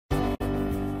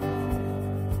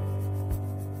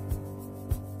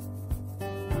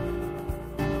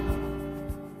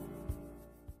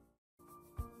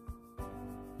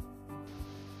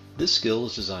This skill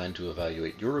is designed to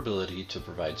evaluate your ability to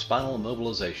provide spinal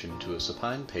immobilization to a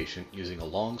supine patient using a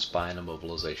long spine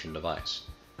immobilization device.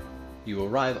 You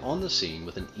arrive on the scene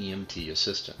with an EMT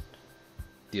assistant.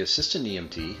 The assistant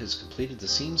EMT has completed the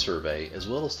scene survey as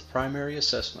well as the primary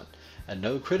assessment, and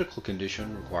no critical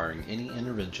condition requiring any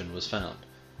intervention was found.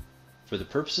 For the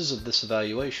purposes of this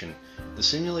evaluation, the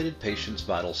simulated patient's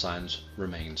vital signs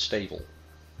remain stable.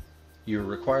 You are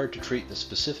required to treat the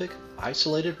specific,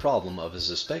 isolated problem of a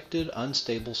suspected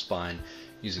unstable spine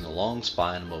using a long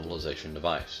spine immobilization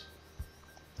device.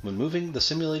 When moving the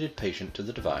simulated patient to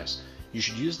the device, you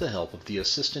should use the help of the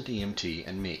assistant EMT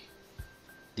and me.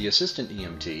 The assistant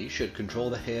EMT should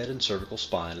control the head and cervical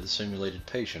spine of the simulated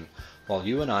patient while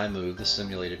you and I move the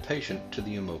simulated patient to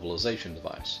the immobilization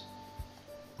device.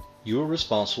 You are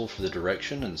responsible for the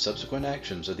direction and subsequent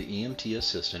actions of the EMT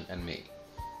assistant and me.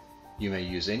 You may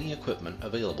use any equipment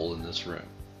available in this room.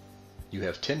 You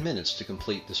have 10 minutes to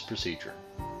complete this procedure.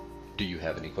 Do you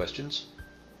have any questions?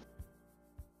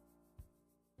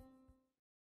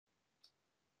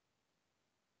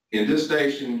 In this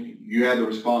station, you have the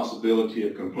responsibility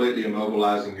of completely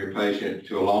immobilizing your patient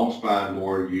to a long spine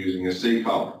board using a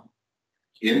C-collar.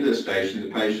 In this station, the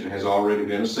patient has already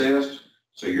been assessed,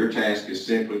 so your task is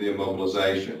simply the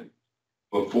immobilization.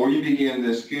 Before you begin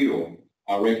this skill,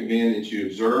 I recommend that you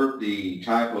observe the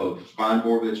type of spine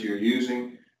board that you're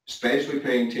using, especially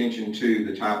paying attention to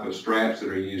the type of straps that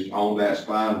are used on that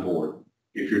spine board.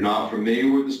 If you're not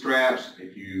familiar with the straps,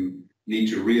 if you need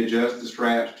to readjust the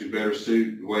straps to better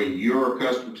suit the way you're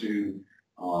accustomed to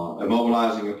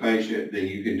immobilizing a patient, then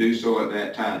you can do so at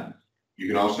that time. You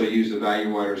can also use the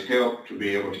evaluator's help to be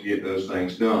able to get those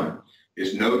things done.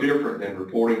 It's no different than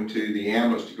reporting to the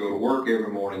ambulance to go to work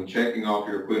every morning, checking off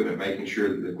your equipment, making sure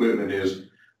that the equipment is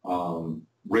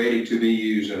ready to be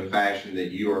used in a fashion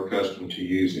that you are accustomed to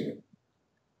using it.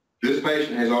 This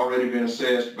patient has already been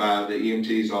assessed by the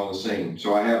EMTs on the scene.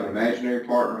 So I have an imaginary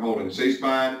partner holding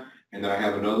C-spine, and then I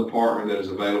have another partner that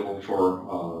is available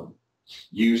for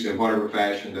use in whatever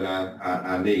fashion that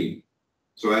I need.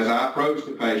 So as I approach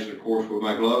the patient, of course, with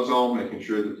my gloves on, making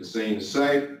sure that the scene is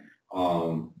safe,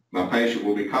 my patient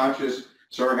will be conscious.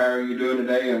 Sir, how are you doing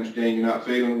today? I understand you're not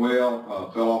feeling well,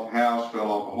 fell off a house,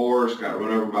 fell off a horse, got run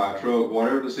over by a truck,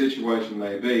 whatever the situation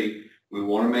may be. We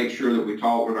want to make sure that we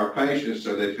talk with our patients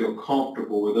so they feel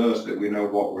comfortable with us, that we know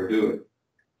what we're doing.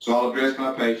 So I'll address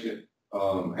my patient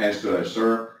as such.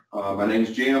 Sir, my name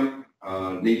is Jim.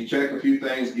 Need to check a few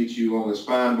things, get you on the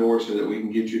spine board so that we can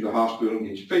get you to the hospital and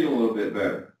get you feeling a little bit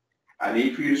better. I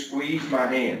need for you to squeeze my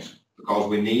hands because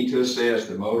we need to assess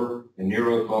the motor and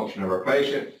neuro function of our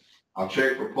patient. I'll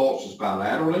check for pulses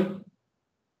bilaterally.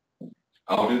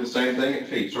 I'll do the same thing at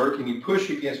feet. Sir, can you push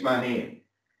against my hand?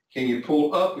 Can you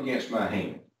pull up against my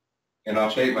hand? And I'll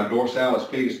check my dorsalis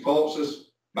pedis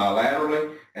pulses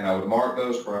bilaterally, and I would mark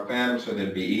those for our found them so that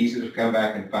it'd be easy to come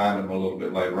back and find them a little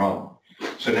bit later on.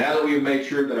 So now that we've made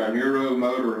sure that our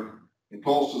neuromotor and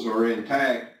pulses are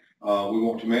intact, we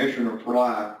want to measure and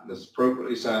apply this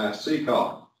appropriately sized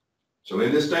C-collar. So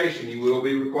in this station, you will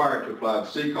be required to apply the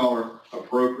C-collar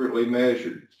appropriately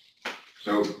measured.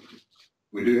 So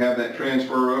we do have that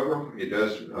transfer over. It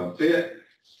does fit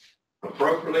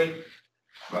appropriately.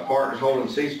 My partner's holding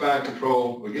C-spine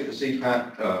control. We get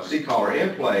the C-collar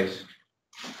in place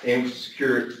and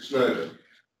secure it snugly.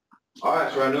 All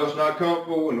right, so I know it's not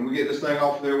comfortable, and we get this thing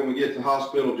off there when we get to the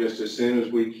hospital just as soon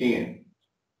as we can.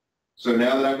 So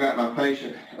now that I've got my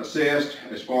patient assessed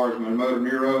as far as my motor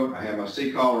neuro, I have my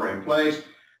C-collar in place.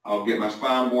 I'll get my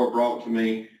spine board brought to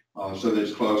me so that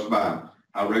it's close by.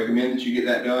 I recommend that you get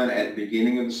that done at the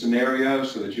beginning of the scenario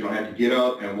so that you don't have to get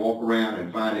up and walk around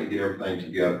and find it and get everything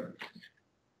together.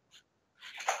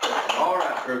 All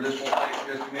right, sir, this will take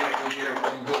just a minute to get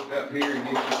everything hooked up here and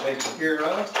get you taken care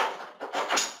of.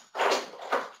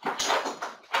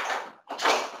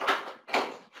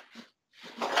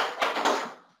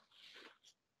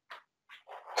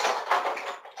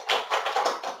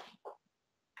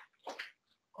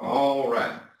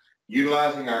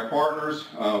 Utilizing our partners,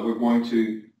 we're going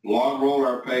to log roll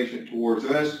our patient towards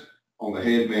us on the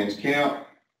headband's count,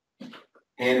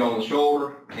 hand on the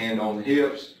shoulder, hand on the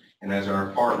hips, and as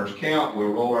our partners count,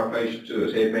 we'll roll our patient to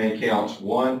us. Headband counts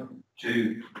 1,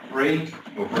 2, 3.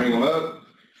 We'll bring them up.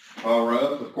 While we're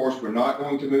up, of course, we're not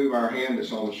going to move our hand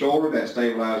that's on the shoulder. That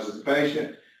stabilizes the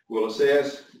patient. We'll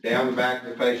assess down the back of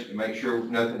the patient to make sure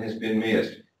nothing has been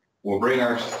missed. We'll bring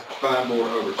our spine board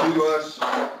over to us.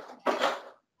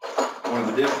 One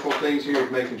of the difficult things here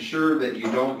is making sure that you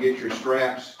don't get your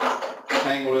straps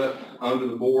tangled up under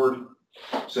the board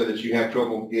so that you have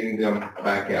trouble getting them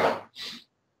back out.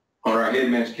 On our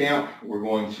headman's count, we're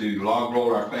going to log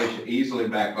roll our patient easily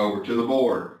back over to the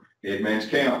board. Headman's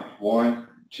count, 1,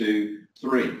 2,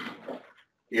 3.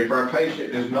 If our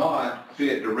patient does not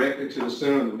fit directly to the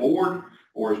center of the board,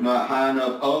 or is not high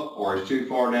enough up, or is too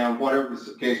far down, whatever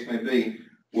the case may be,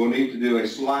 we'll need to do a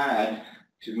slide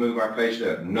to move our patient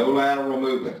up. No lateral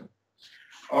movement.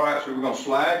 All right, so we're going to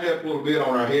slide up a little bit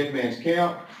on our headman's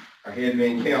count. Our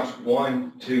headman counts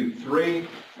 1, 2, 3,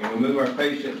 and we'll move our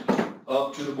patient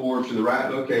up to the board to the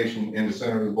right location in the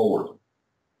center of the board.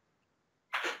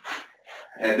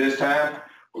 At this time,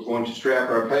 we're going to strap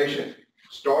our patient,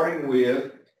 starting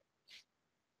with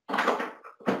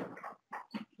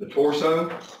the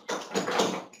torso,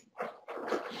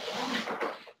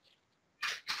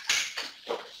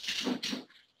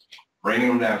 bringing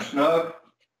them down snug.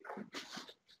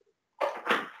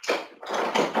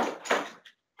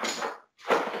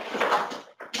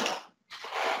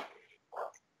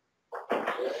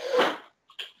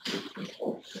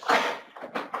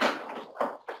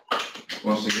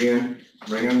 Once again,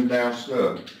 bring them down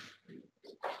snug.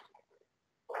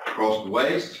 Across the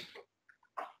waist.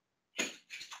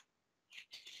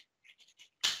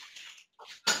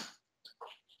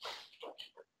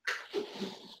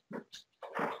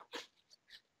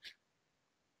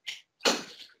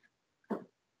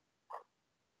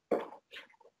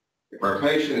 If our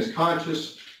patient is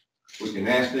conscious, we can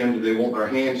ask them, do they want their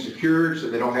hands secured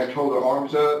so they don't have to hold their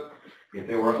arms up? If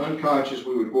they were unconscious,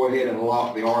 we would go ahead and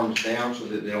lock the arms down so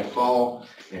that they don't fall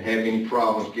and have any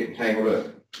problems getting tangled up.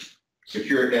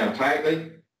 Secure it down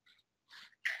tightly.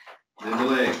 Then the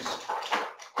legs.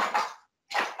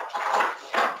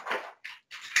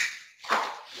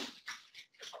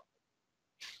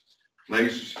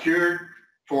 Legs are secured,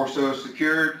 torso is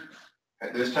secured.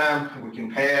 At this time, we can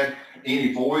pad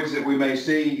any voids that we may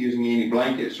see using any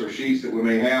blankets or sheets that we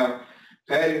may have,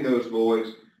 padding those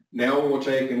voids. Now we'll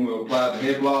take and we'll apply the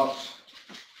head blocks.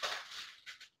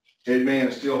 Headman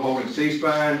is still holding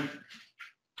C-spine.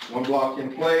 One block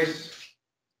in place,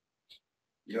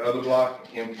 the other block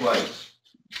in place.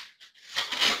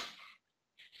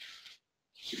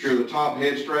 Secure the top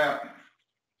head strap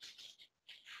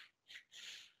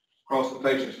across the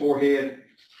patient's forehead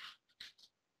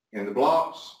and the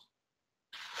blocks.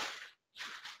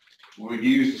 We'll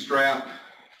use the strap,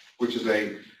 which is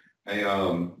a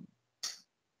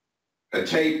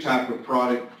tape type of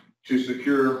product to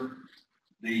secure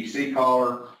the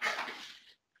C-collar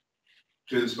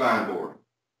to the spine board.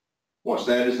 Once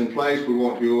that is in place, we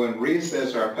want to go and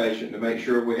reassess our patient to make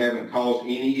sure we haven't caused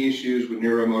any issues with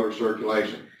neuromotor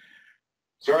circulation.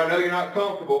 Sir, I know you're not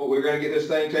comfortable, but we're going to get this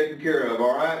thing taken care of,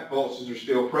 all right? Pulses are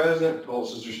still present.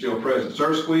 Pulses are still present.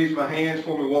 Sir, squeeze my hands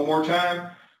for me one more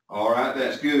time. All right,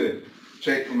 that's good.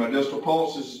 Check for my distal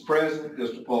pulse. This is present.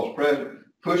 Distal pulse present.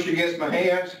 Push against my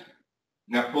hands.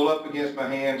 Now pull up against my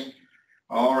hands.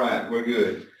 All right, we're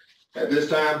good. At this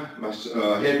time, my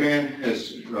headman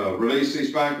has released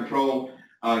C-spine control.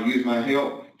 I'll use my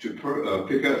help to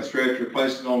pick up the stretcher,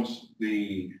 place it on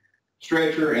the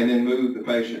stretcher, and then move the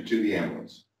patient to the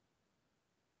ambulance.